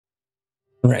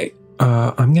Right.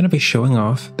 I'm going to be showing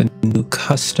off the new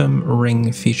custom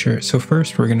ring feature. So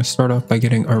first, we're going to start off by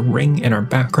getting our ring in our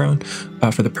background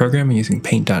for the program using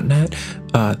paint.net.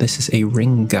 This is a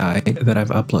ring guide that I've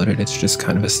uploaded. It's just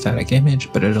kind of a static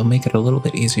image, but it'll make it a little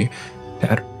bit easier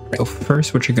to add. So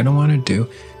first, what you're going to want to do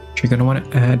is you're going to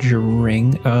want to add your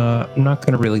ring. I'm not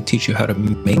going to really teach you how to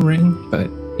make a ring, but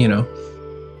you know,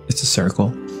 it's a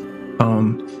circle.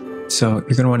 So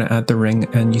you're going to want to add the ring,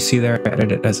 and you see there I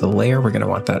added it as a layer. We're going to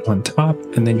want that on top,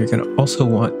 and then you're going to also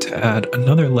want to add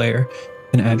another layer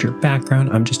and add your background.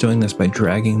 I'm just doing this by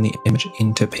dragging the image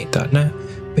into paint.net,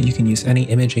 but you can use any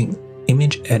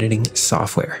image editing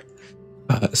software.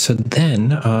 So then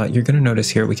you're going to notice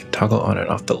here we can toggle on and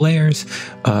off the layers.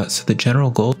 So the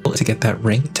general goal is to get that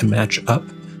ring to match up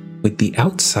with the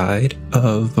outside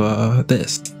of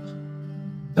this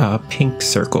pink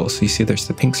circle. So you see there's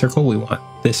the pink circle. We want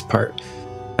this part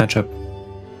match up,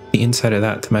 the inside of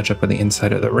that to match up with the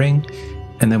inside of the ring.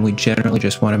 And then we generally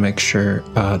just want to make sure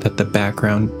that the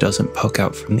background doesn't poke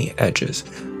out from the edges.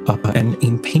 And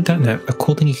in paint.net, a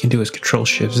cool thing you can do is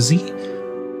Control-Shift-Z,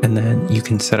 and then you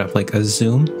can set up like a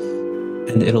zoom,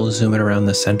 and it'll zoom it around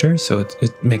the center. So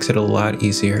it makes it a lot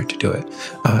easier to do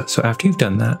it. So after you've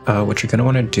done that, what you're going to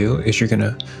want to do is you're going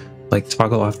to like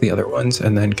toggle off the other ones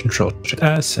and then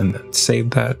Control-S and then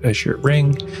save that as your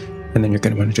ring. And then you're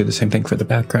going to want to do the same thing for the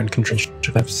background.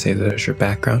 Control-Shift, save that as your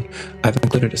background. I've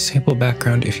included a sample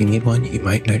background. If you need one, you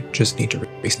might just need to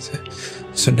reset it.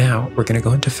 So now we're going to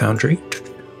go into Foundry.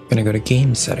 We're going to go to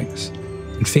Game Settings,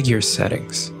 Configure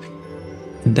Settings.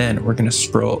 And then we're going to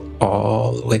scroll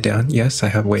all the way down. Yes, I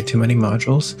have way too many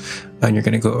modules. And you're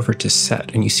going to go over to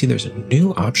Set. And you see there's a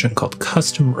new option called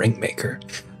Custom Ring Maker.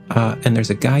 And there's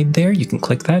a guide there. You can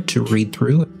click that to read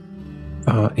through.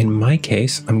 In my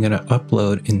case, I'm going to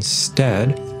upload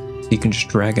instead. So you can just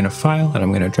drag in a file, and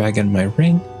I'm going to drag in my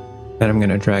ring, and I'm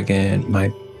going to drag in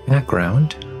my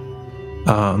background.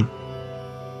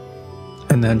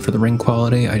 And then for the ring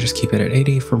quality, I just keep it at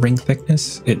 80. For ring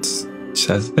thickness, it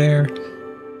says there,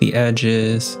 the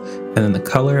edges, and then the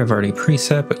color I've already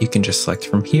preset, but you can just select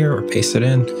from here or paste it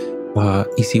in.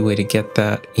 Easy way to get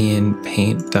that in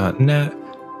paint.net.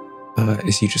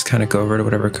 Is you just kind of go over to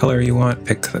whatever color you want,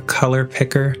 pick the color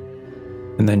picker,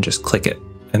 and then just click it.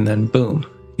 And then boom,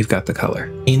 you've got the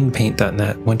color. In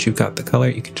paint.net, once you've got the color,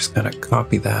 you can just kind of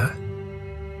copy that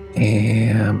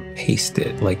and paste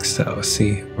it like so.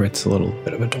 See where it's a little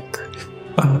bit of a darker.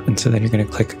 And so then you're going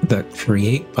to click the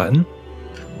create button.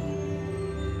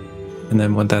 And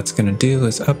then what that's going to do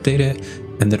is update it,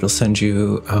 and it'll send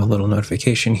you a little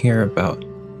notification here about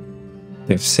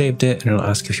they've saved it, and it'll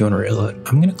ask if you want to reload.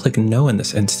 I'm going to click no in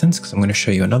this instance because I'm going to show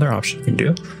you another option you can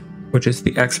do, which is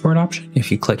the export option.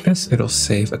 If you click this, it'll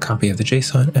save a copy of the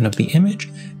JSON and of the image,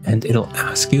 and it'll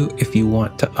ask you if you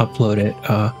want to upload it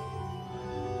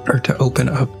or to open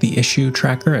up the issue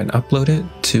tracker and upload it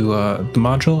to the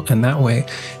module. And that way,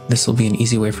 this will be an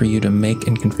easy way for you to make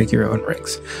and configure your own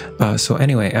rings. So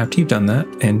anyway, after you've done that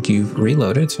and you've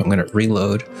reloaded, so I'm going to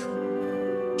reload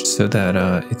so that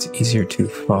it's easier to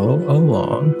follow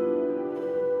along.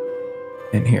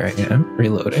 And here I am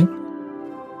reloading.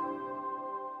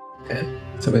 Okay,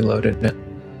 so we loaded it.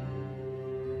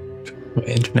 My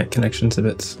internet connection's a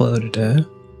bit slow today.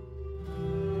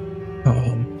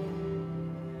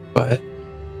 But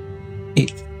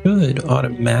it should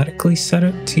automatically set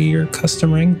it to your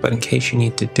custom ring, but in case you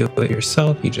need to do it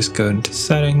yourself, you just go into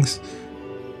settings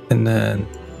and then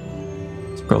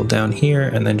scroll down here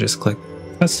and then just click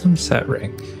custom set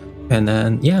ring. And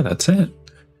then, yeah, that's it.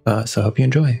 So I hope you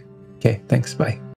enjoy. Okay, thanks, bye.